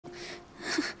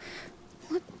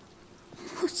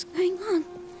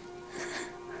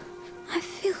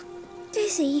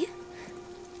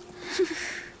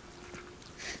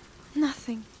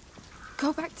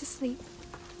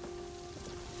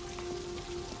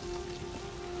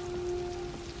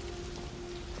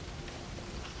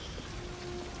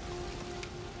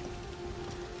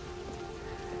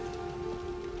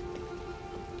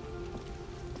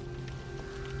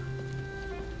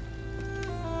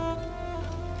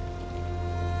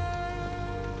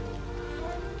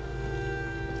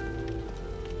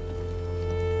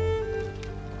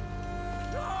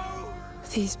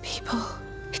These people.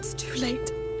 It's too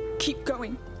late. Keep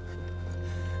going.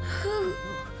 Who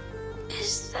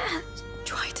is that?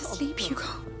 Try to sleep, Hugo.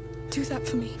 Do that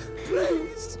for me.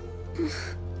 Please.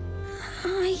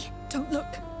 Don't look.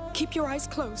 Keep your eyes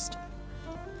closed.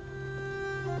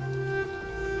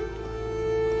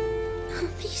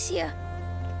 Amicia,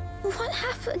 what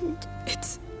happened?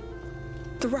 It's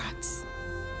the rats.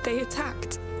 They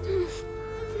attacked.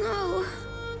 No.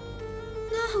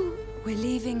 No. We're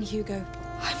leaving, Hugo.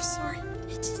 I'm sorry.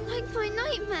 It's like my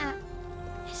nightmare.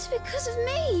 It's because of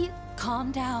me.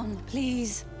 Calm down,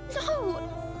 please. No.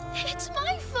 It's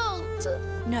my fault.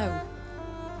 No.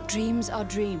 Dreams are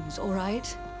dreams, all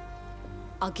right?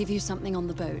 I'll give you something on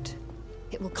the boat.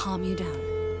 It will calm you down.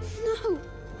 No.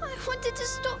 I wanted to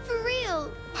stop for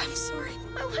real. I'm sorry.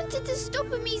 I wanted to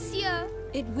stop Amicia.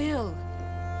 It will.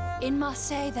 In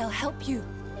Marseille, they'll help you.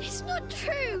 It's not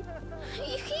true.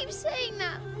 You keep saying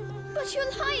that. But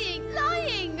you're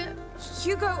lying.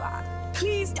 Hugo,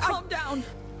 please calm down.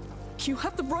 You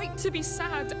have the right to be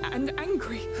sad and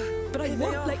angry, but I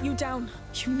won't let you down.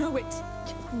 You know it.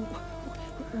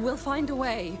 We'll find a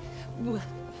way.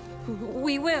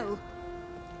 We will.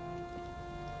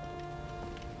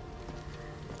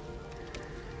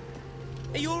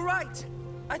 Are you all right?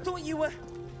 I thought you were...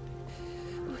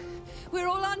 We're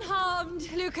all unharmed,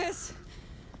 Lucas.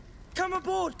 Come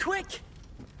aboard, quick!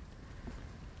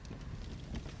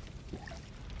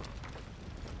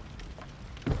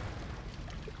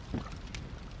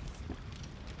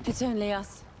 It's only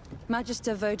us.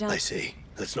 Magister Vaudin. I see.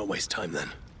 Let's not waste time then.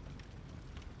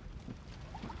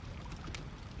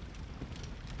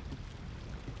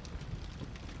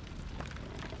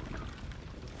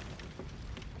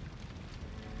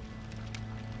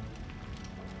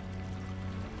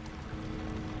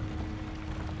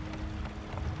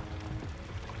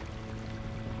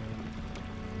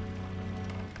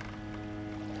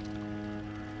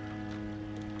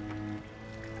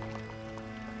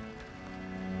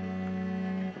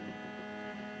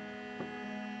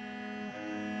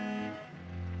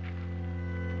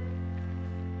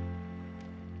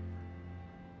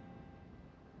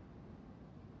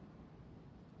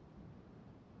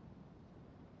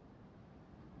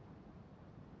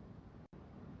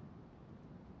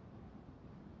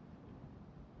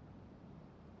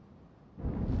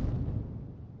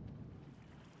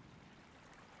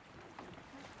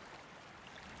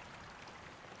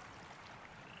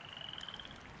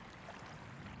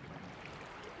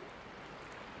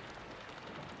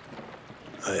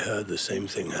 I heard the same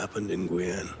thing happened in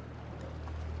Guyenne.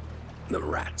 The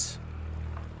rats.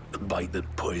 The bite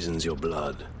that poisons your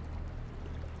blood.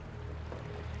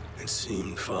 It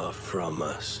seemed far from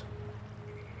us.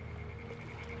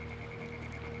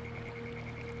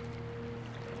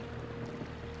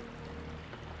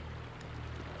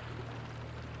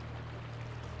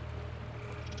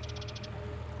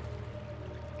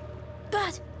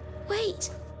 But,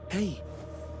 wait. Hey,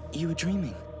 you were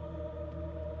dreaming.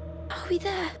 Are we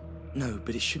there? No,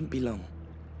 but it shouldn't be long.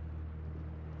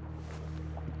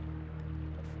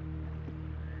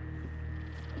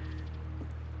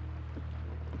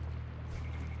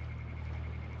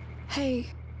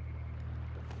 Hey.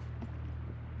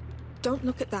 Don't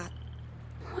look at that.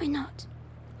 Why not?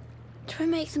 Try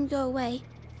and make them go away.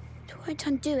 Don't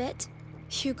undo it.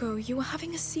 Hugo, you were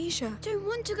having a seizure. Don't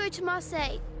want to go to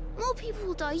Marseille. More people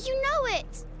will die. You know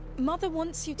it. Mother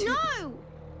wants you to... No!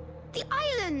 The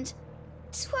island.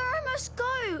 It's where I must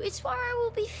go. It's where I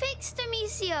will be fixed,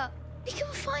 Amicia. We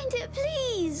can find it,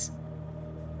 please.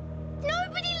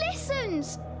 Nobody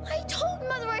listens. I told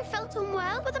Mother I felt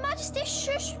unwell, but the Majesty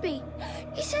shushed me.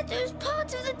 He said it was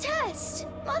part of the test.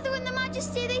 Mother and the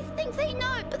Majesty, they think they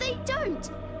know, but they don't.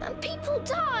 And people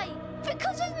die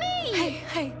because of me.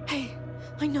 Hey.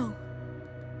 I know.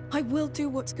 I will do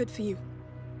what's good for you.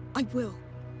 I will.